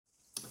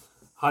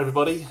Hi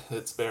everybody,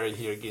 it's Barry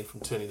here again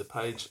from Turning the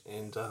Page,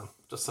 and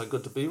just so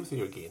good to be with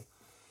you again.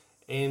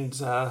 And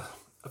a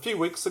few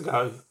weeks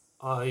ago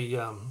I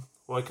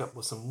woke up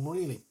with some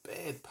really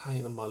bad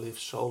pain in my left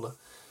shoulder.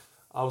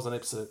 I was in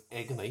absolute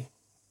agony,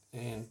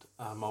 and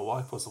my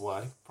wife was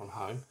away from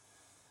home,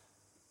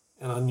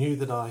 and I knew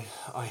that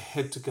I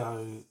had to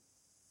go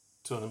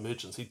to an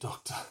emergency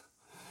doctor.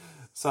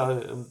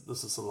 So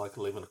this is sort of like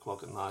 11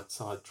 o'clock at night,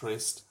 so I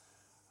dressed.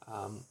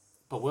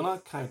 But when I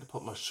came to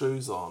put my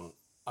shoes on,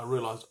 I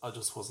realised I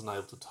just wasn't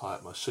able to tie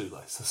up my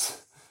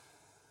shoelaces.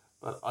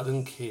 But I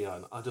didn't care,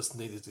 and I just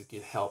needed to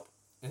get help.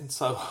 And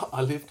so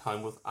I left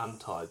home with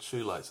untied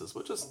shoelaces,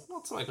 which is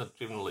not something I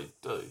generally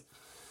do.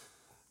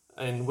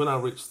 And when I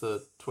reached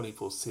the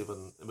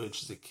 24/7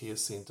 emergency care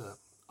centre,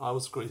 I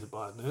was greeted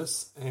by a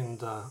nurse,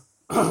 and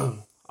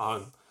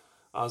I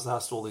was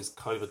asked all these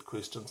COVID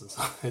questions, and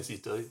so, as you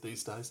do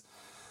these days.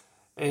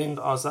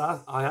 And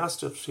I asked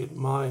her if she'd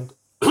mind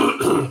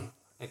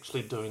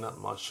actually doing up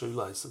my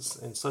shoelaces,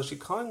 and so she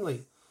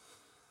kindly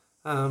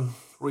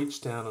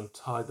reached down and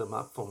tied them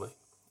up for me.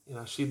 You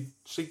know, she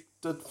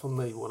did for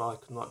me what I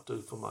could not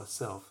do for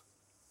myself.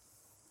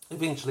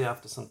 Eventually,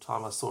 after some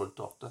time, I saw a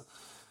doctor,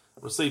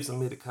 received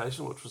some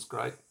medication, which was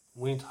great,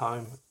 went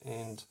home,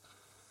 and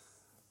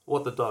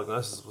what the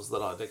diagnosis was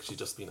that I'd actually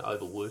just been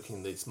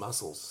overworking these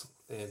muscles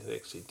and had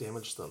actually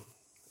damaged them.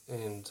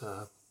 And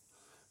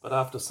but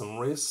after some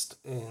rest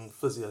and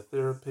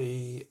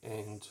physiotherapy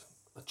and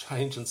a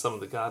change in some of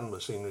the garden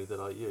machinery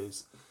that I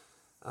use,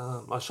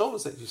 my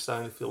shoulder's actually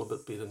starting to feel a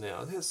bit better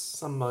now. It has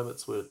some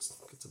moments where it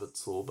gets a bit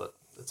sore, but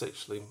it's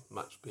actually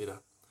much better.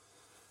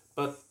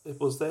 But it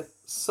was that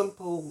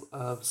simple,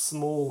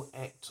 small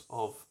act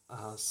of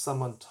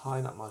someone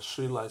tying up my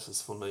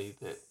shoelaces for me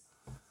that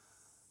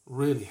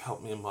really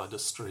helped me in my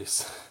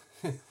distress.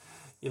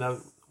 You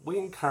know, we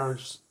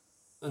encourage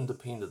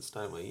independence,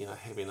 don't we? You know,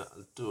 having a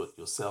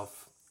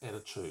do-it-yourself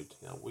attitude.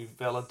 You know, we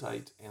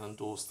validate and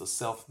endorse the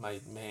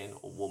self-made man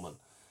or woman.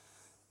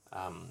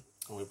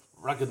 With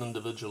rugged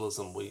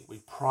individualism,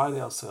 we pride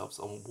ourselves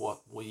on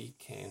what we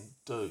can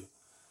do.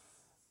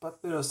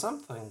 But there are some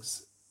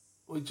things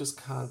we just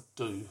can't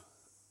do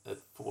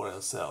it for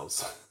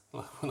ourselves,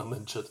 like when I'm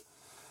injured,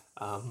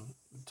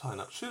 tying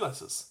up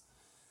shoelaces.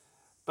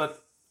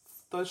 But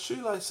those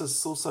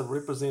shoelaces also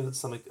represented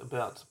something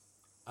about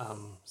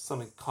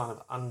something kind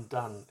of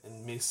undone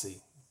and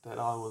messy, that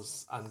I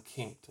was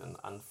unkempt and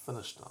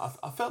unfinished.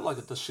 I felt like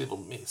a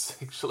dishevelled mess,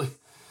 actually.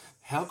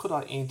 How could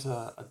I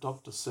enter a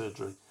doctor's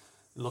surgery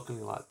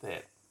looking like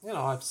that? You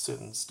know, I have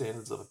certain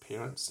standards of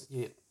appearance,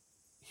 yet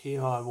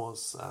here I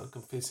was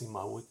confessing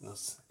my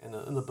weakness and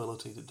an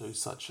inability to do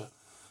such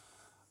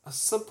a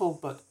simple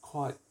but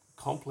quite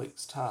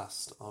complex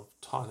task of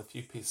tying a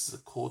few pieces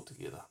of cord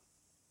together.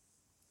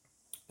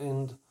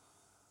 And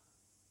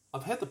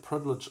I've had the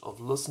privilege of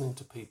listening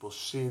to people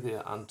share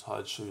their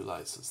untied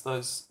shoelaces,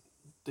 those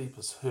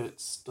deepest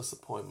hurts,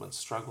 disappointments,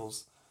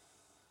 struggles,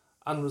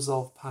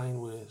 unresolved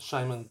pain where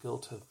shame and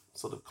guilt have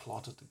sort of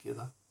clotted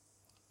together.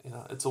 You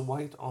know, it's a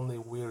weight on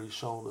their weary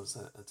shoulders.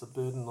 It's a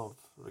burden of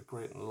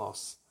regret and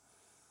loss.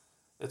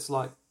 It's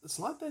like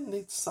they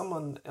need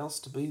someone else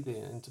to be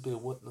there and to be a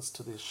witness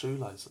to their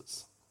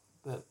shoelaces.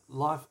 That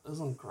life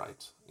isn't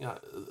great. You know,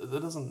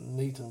 it isn't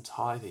neat and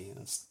tidy,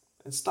 and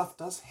stuff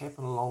does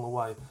happen along the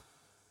way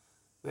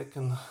that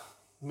can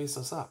mess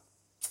us up.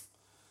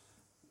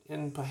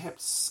 And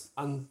perhaps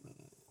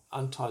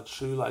untied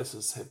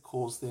shoelaces have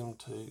caused them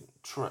to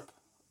trip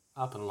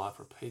up in life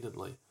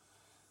repeatedly.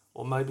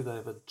 Or maybe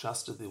they've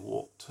adjusted their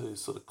walk to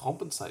sort of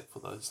compensate for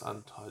those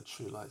untied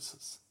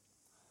shoelaces.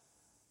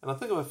 And I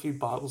think of a few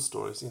Bible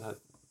stories. You know,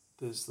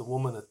 there's the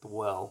woman at the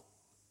well,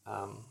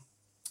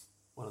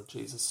 one of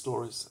Jesus'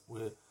 stories,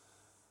 where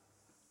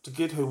to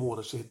get her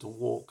water she had to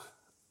walk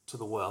to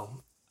the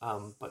well,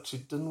 but she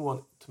didn't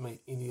want to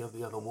meet any of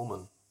the other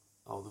women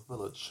of the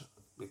village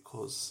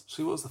because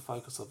she was the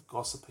focus of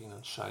gossiping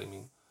and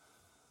shaming.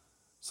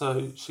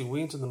 So she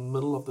went in the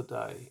middle of the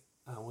day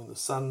when the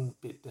sun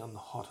beat down the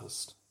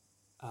hottest.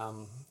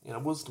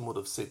 Wisdom would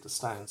have said to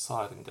stay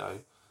inside and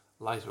go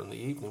later in the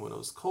evening when it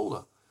was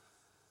cooler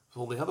for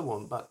all the other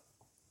women, but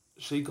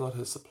she got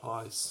her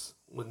supplies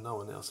when no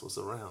one else was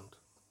around.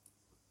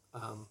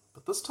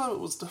 But this time it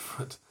was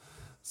different.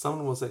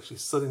 Someone was actually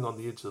sitting on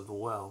the edge of the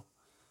well,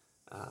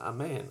 a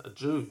man, a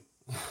Jew,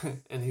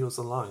 and he was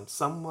alone.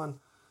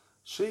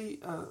 She,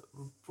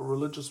 for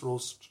religious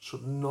rules,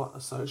 should not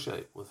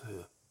associate with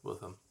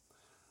him.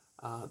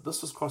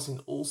 This was crossing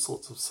all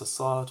sorts of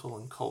societal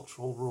and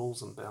cultural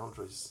rules and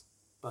boundaries.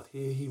 But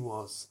here he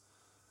was,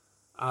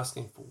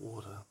 asking for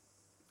water.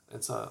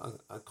 And so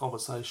a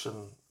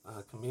conversation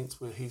commenced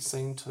where he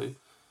seemed to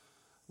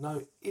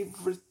know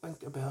everything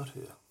about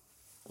her.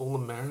 All the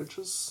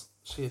marriages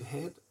she had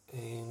had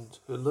and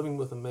her living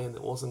with a man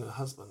that wasn't her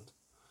husband.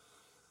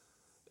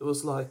 It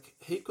was like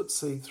he could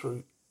see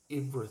through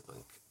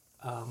everything.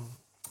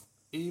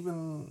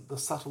 Even the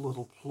subtle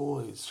little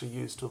ploys she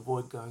used to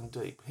avoid going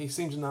deep. He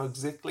seemed to know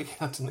exactly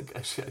how to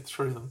negotiate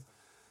through them.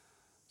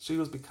 She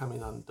was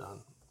becoming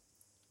undone,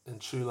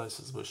 and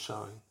shoelaces were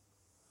showing.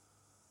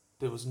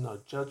 There was no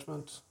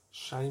judgment,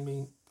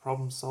 shaming,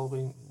 problem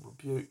solving,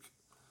 rebuke.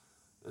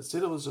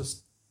 Instead, it was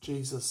just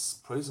Jesus'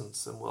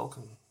 presence and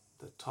welcome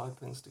that tied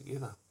things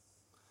together.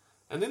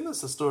 And then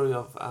there's the story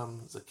of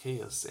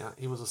Zacchaeus.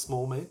 He was a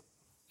small man,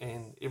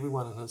 and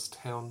everyone in his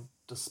town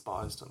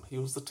despised him. He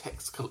was the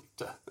tax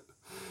collector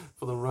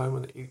for the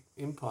Roman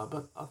Empire,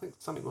 but I think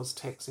something was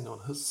taxing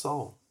on his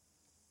soul.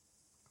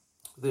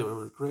 There were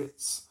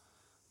regrets,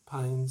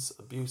 pains,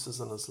 abuses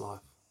in his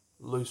life,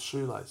 loose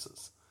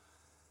shoelaces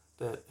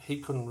that he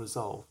couldn't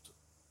resolve.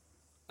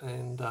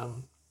 And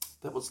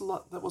that was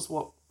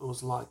what it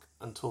was like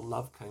until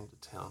love came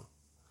to town.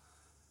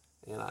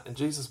 And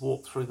Jesus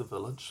walked through the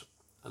village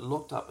and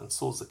looked up and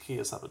saw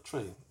Zacchaeus up a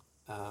tree.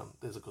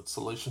 There's a good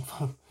solution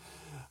for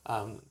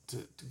him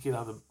to get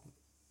over,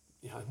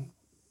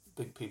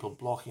 big people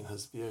blocking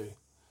his view.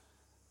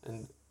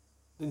 And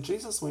then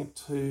Jesus went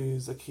to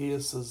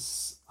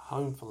Zacchaeus'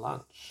 home for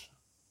lunch.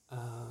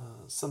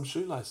 Some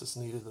shoelaces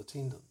needed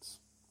attendance.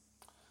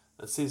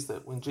 It says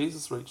that when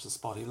Jesus reached the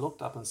spot, he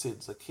looked up and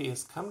said,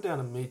 "Zacchaeus, come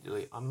down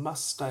immediately. I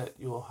must stay at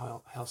your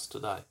house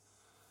today."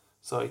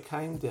 So he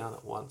came down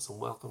at once and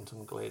welcomed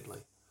him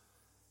gladly.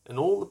 And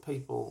all the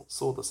people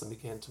saw this and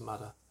began to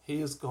mutter,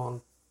 He has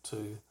gone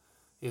to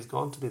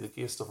be the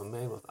guest of a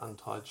man with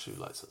untied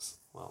shoelaces.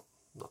 Well,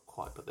 not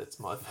quite, but that's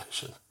my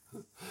version.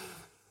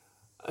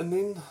 And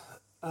then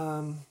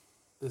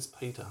there's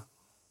Peter.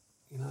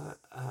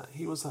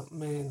 He was a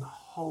man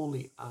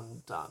wholly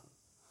undone.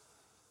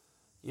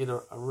 Yet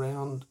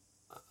around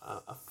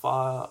a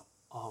fire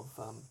of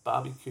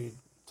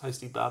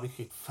tasty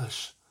barbecued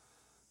fish,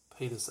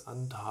 Peter's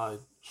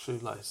untied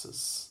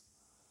shoelaces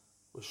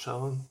were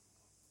shown,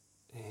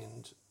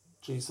 and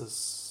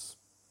Jesus,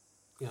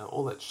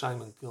 all that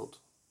shame and guilt,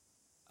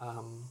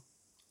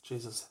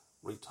 Jesus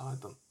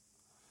retied them.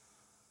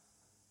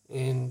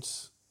 And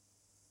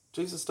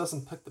Jesus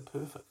doesn't pick the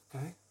perfect,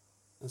 okay?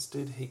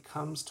 Instead, he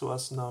comes to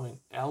us knowing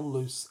our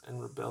loose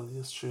and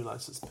rebellious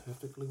shoelaces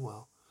perfectly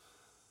well.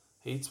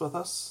 He eats with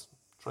us,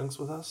 drinks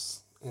with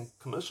us, and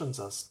commissions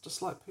us,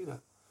 just like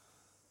Peter,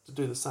 to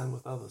do the same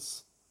with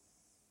others.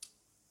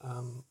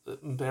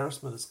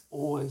 Embarrassment is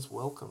always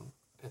welcome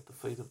at the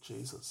feet of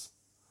Jesus.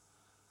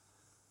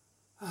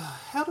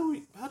 How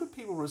do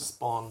people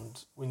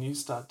respond when you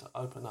start to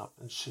open up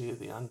and share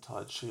the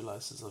untied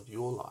shoelaces of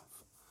your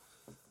life?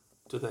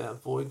 Do they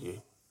avoid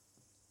you,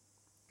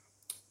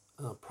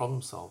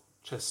 problem solve,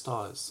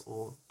 chastise,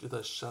 or do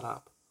they shut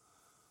up?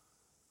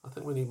 I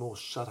think we need more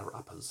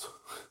shutter-uppers.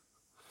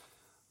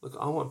 Look,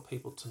 I want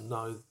people to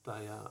know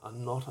they are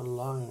not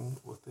alone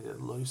with their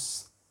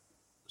loose,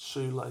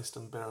 shoelaced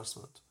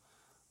embarrassment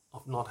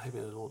of not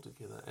having it all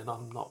together, and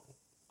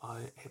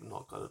I have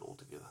not got it all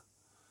together.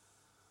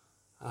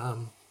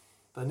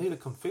 They need a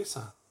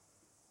confessor,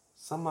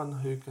 someone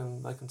who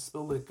they can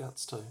spill their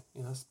guts to,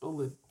 spill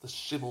the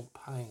disheveled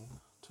pain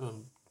to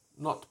them,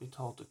 not to be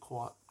told to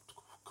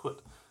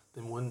quit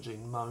them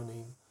whinging,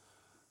 moaning,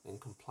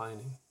 and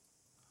complaining.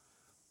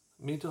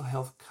 Mental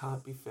health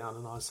can't be found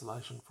in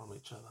isolation from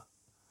each other.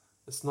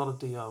 It's not a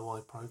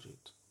DIY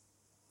project.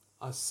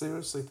 I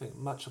seriously think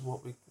much of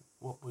what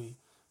we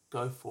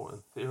go for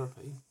in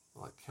therapy,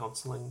 like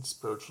counselling,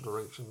 spiritual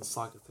direction,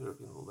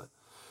 psychotherapy and all that,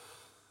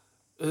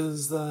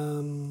 is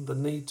the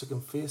need to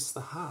confess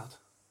the heart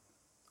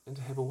and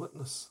to have a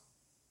witness.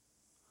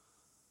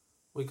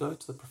 We go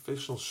to the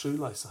professional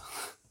shoelacer.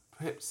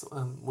 Perhaps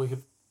we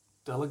have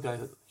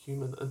delegated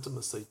human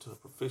intimacy to a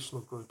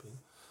professional grouping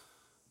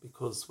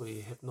because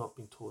we have not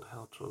been taught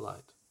how to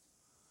relate.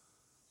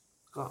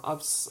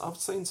 I've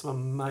seen some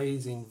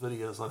amazing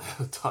videos on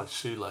how to tie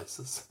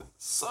shoelaces.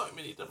 So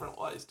many different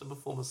ways to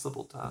perform a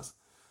simple task.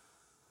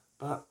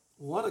 But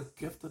what a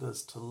gift it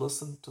is to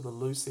listen to the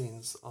loose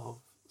ends of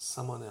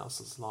someone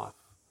else's life.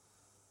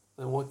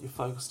 They want your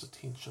focused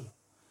attention,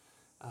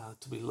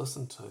 to be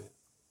listened to,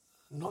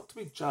 not to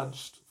be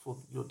judged for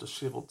your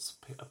dishevelled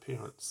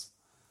appearance.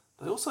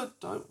 They also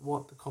don't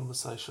want the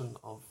conversation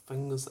of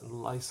fingers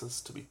and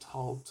laces to be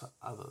told to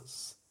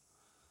others.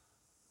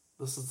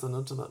 This is an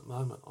intimate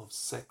moment of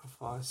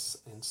sacrifice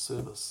and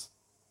service,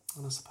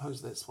 and I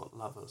suppose that's what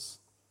love is.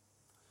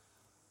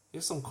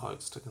 Here's some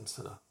quotes to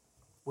consider.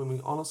 When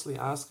we honestly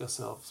ask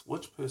ourselves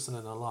which person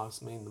in our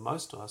lives mean the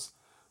most to us,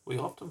 we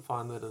often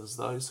find that it is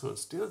those who,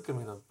 instead of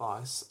giving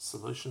advice,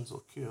 solutions,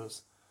 or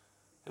cures,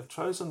 have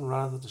chosen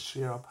rather to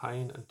share our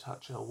pain and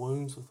touch our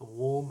wounds with a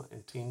warm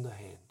and tender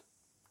hand.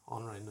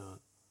 Henri Nouwen.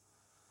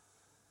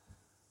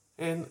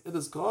 And it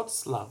is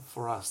God's love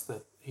for us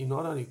that he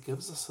not only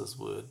gives us his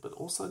word, but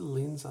also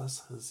lends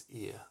us his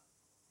ear.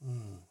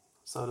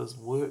 So it is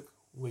work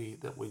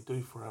that we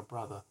do for our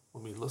brother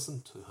when we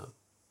listen to him,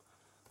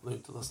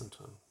 learn to listen to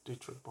him.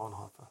 Dietrich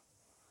Bonhoeffer.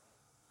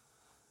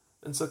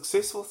 In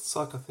Successful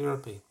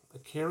Psychotherapy, A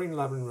Caring,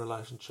 Loving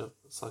Relationship,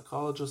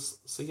 psychologists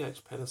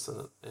C.H.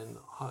 Patterson and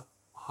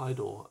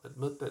Hydor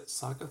admit that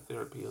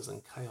psychotherapy is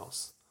in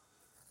chaos.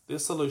 Their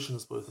solution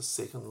is worth a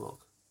second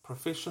look.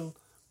 Profession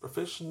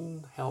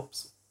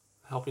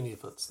helping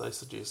efforts, they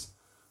suggest,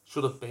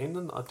 should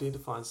abandon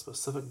identifying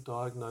specific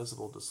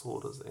diagnosable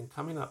disorders and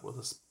coming up with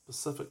a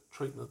specific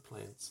treatment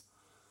plans.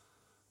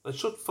 They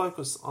should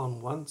focus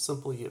on one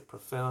simple yet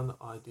profound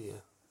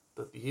idea,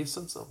 that the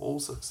essence of all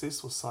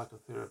successful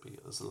psychotherapy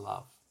is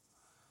love.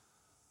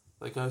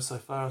 They go so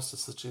far as to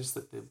suggest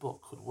that their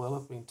book could well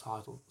have been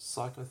titled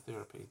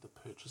Psychotherapy, The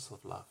Purchase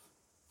of Love.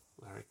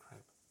 Larry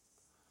Crabb.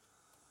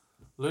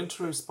 Learn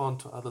to respond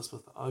to others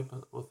with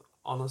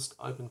honest,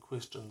 open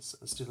questions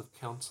instead of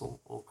counsel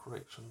or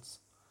corrections.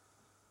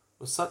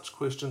 With such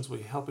questions,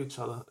 we help each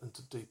other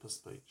into deeper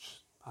speech.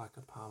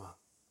 Parker Palmer.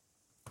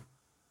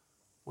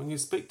 When you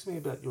speak to me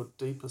about your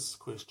deepest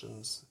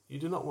questions, you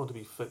do not want to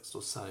be fixed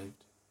or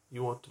saved.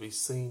 You want to be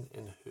seen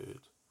and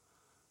heard,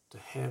 to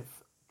have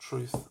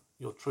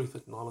your truth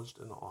acknowledged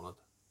and honoured.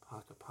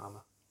 Parker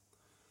Palmer.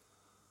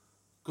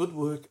 Good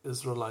work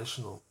is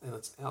relational, and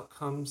its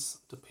outcomes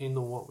depend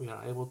on what we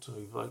are able to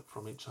evoke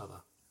from each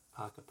other.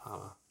 Parker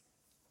Palmer.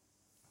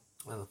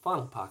 And the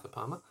final Parker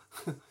Palmer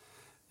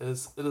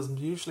is, it is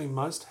usually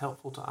most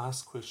helpful to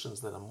ask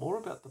questions that are more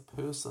about the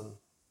person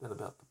than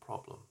about the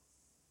problem.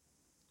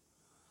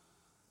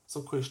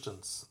 Some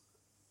questions.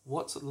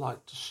 What's it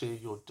like to share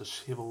your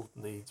dishevelled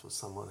needs with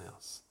someone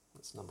else?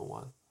 That's number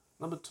one.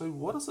 Number two,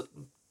 what does it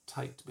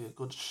take to be a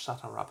good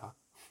shutter-upper?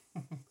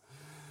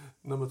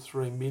 Number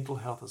three, mental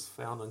health is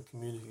found in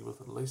community with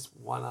at least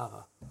one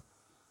other.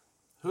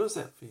 Who is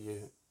that for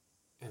you,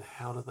 and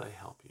how do they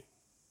help you?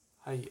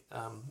 Hey,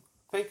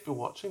 thank you for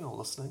watching or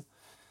listening,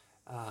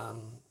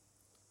 and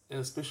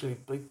especially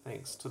big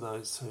thanks to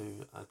those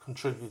who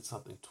contribute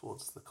something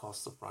towards the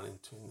cost of running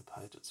Turning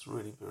the Page. It's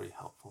really very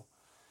helpful.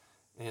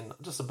 And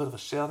just a bit of a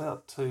shout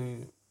out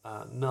to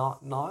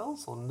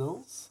Niles or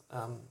Nils.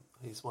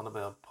 He's one of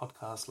our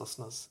podcast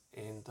listeners,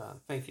 and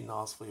thank you,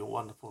 Niles, for your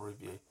wonderful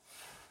review.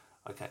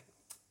 Okay,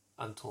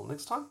 until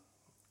next time,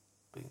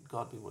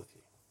 God be with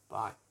you.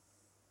 Bye.